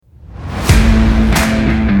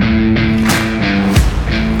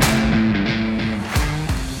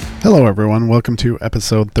Hello everyone, welcome to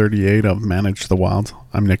episode 38 of Manage the Wild.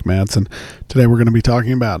 I'm Nick Madsen. Today we're going to be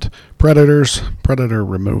talking about predators, predator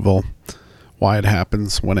removal, why it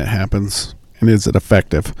happens, when it happens, and is it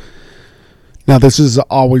effective. Now this has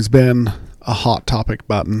always been a hot topic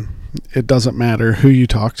button. It doesn't matter who you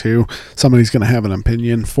talk to, somebody's going to have an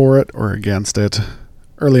opinion for it or against it.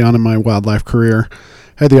 Early on in my wildlife career,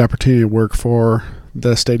 I had the opportunity to work for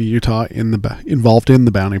the state of Utah involved in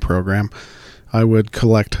the bounty program. I would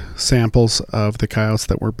collect samples of the coyotes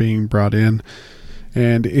that were being brought in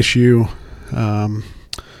and issue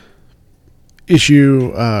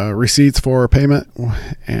receipts for payment.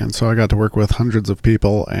 And so I got to work with hundreds of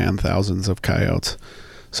people and thousands of coyotes.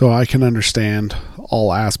 So I can understand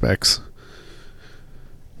all aspects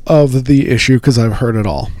of the issue because I've heard it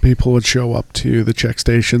all. People would show up to the check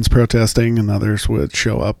stations protesting, and others would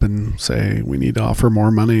show up and say, we need to offer more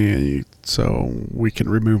money so we can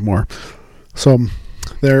remove more. So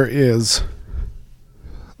there is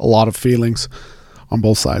a lot of feelings on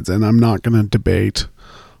both sides, and I'm not going to debate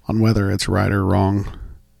on whether it's right or wrong.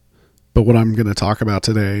 But what I'm going to talk about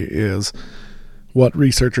today is what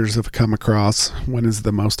researchers have come across, when is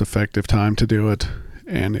the most effective time to do it,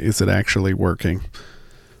 and is it actually working?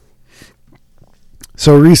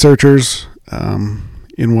 So researchers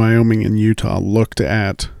in Wyoming and Utah looked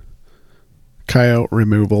at coyote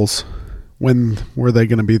removals. When were they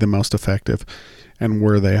going to be the most effective, and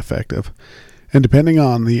were they effective? And depending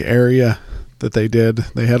on the area that they did,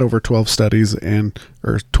 they had over 12 studies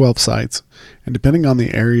or 12 sites, and depending on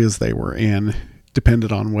the areas they were in,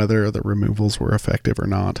 depended on whether the removals were effective or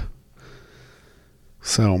not.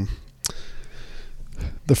 So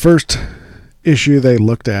the first issue they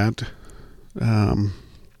looked at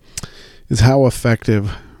is how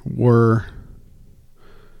effective were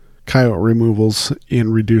coyote removals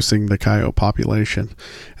in reducing the coyote population.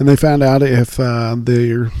 And they found out if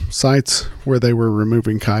the sites where they were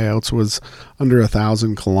removing coyotes was under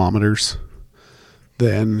 1,000 kilometers,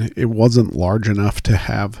 then it wasn't large enough to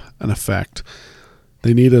have an effect.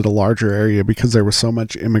 They needed a larger area because there was so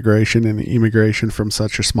much immigration from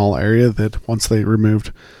such a small area that once they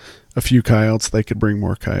removed a few coyotes, they could bring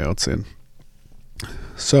more coyotes in.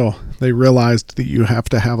 So they realized that you have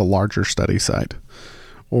to have a larger study site.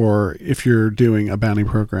 Or if you're doing a bounty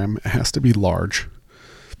program, it has to be large.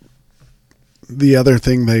 The other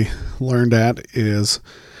thing they learned at is,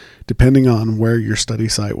 depending on where your study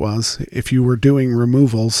site was, if you were doing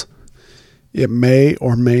removals, it may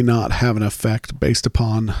or may not have an effect based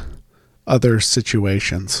upon other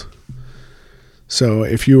situations. So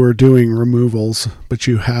if you were doing removals, but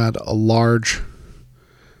you had a large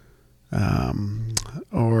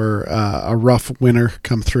a rough winter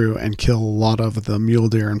come through and kill a lot of the mule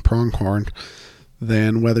deer and pronghorn,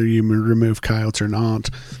 then whether you remove coyotes or not,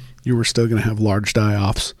 you were still going to have large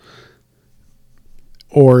die-offs.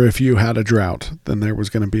 Or if you had a drought, then there was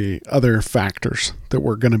going to be other factors that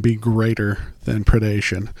were going to be greater than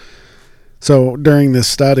predation. So during this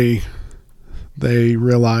study, they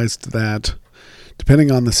realized that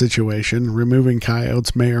depending on the situation, removing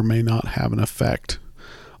coyotes may or may not have an effect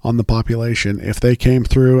on the population. If they came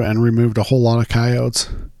through and removed a whole lot of coyotes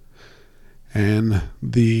and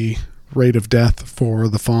the rate of death for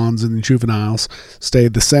the fawns and the juveniles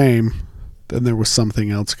stayed the same, then there was something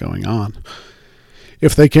else going on.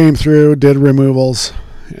 If they came through, did removals,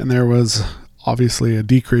 and there was obviously a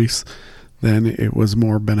decrease, then it was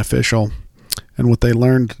more beneficial. And what they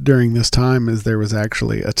learned during this time is there was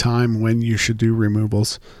actually a time when you should do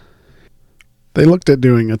removals. They looked at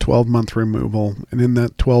doing a 12-month removal, and in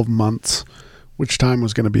that 12 months, which time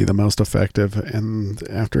was going to be the most effective. And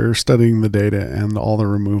after studying the data and all the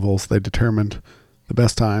removals, they determined the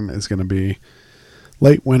best time is going to be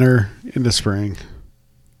late winter into spring,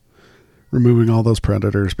 removing all those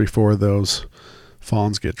predators before those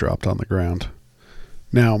fawns get dropped on the ground.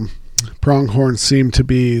 Now, pronghorns seem to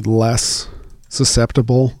be less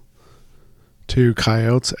susceptible to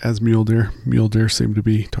coyotes as mule deer. Mule deer seem to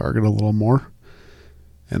be targeted a little more.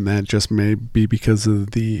 And that just may be because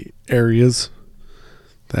of the areas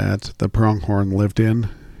that the pronghorn lived in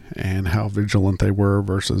and how vigilant they were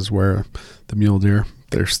versus where the mule deer.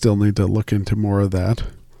 They still need to look into more of that.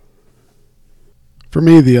 For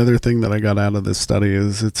me, the other thing that I got out of this study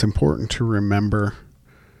is it's important to remember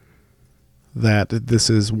that this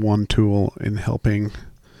is one tool in helping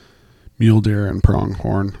mule deer and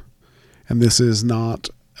pronghorn. And this is not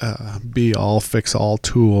a be-all, fix-all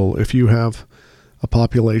tool. If you have a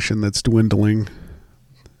population that's dwindling,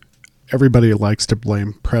 everybody likes to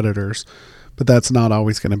blame predators, but that's not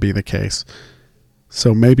always going to be the case.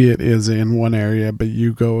 So maybe it is in one area, but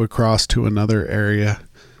you go across to another area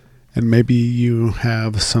and maybe you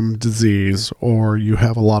have some disease, or you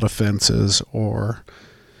have a lot of fences, or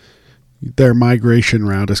their migration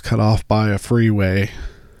route is cut off by a freeway,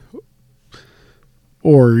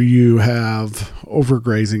 or you have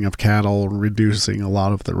overgrazing of cattle, reducing a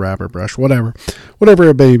lot of the rabbit brush, whatever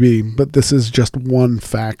it may be. But this is just one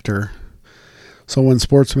factor. So when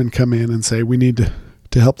sportsmen come in and say we need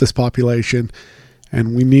to help this population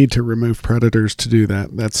and we need to remove predators to do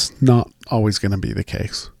that, that's not always going to be the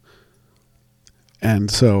case.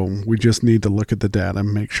 And so we just need to look at the data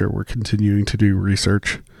and make sure we're continuing to do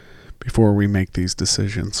research before we make these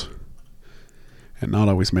decisions, and not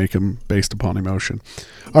always make them based upon emotion.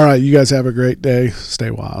 All right, you guys have a great day. Stay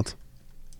wild.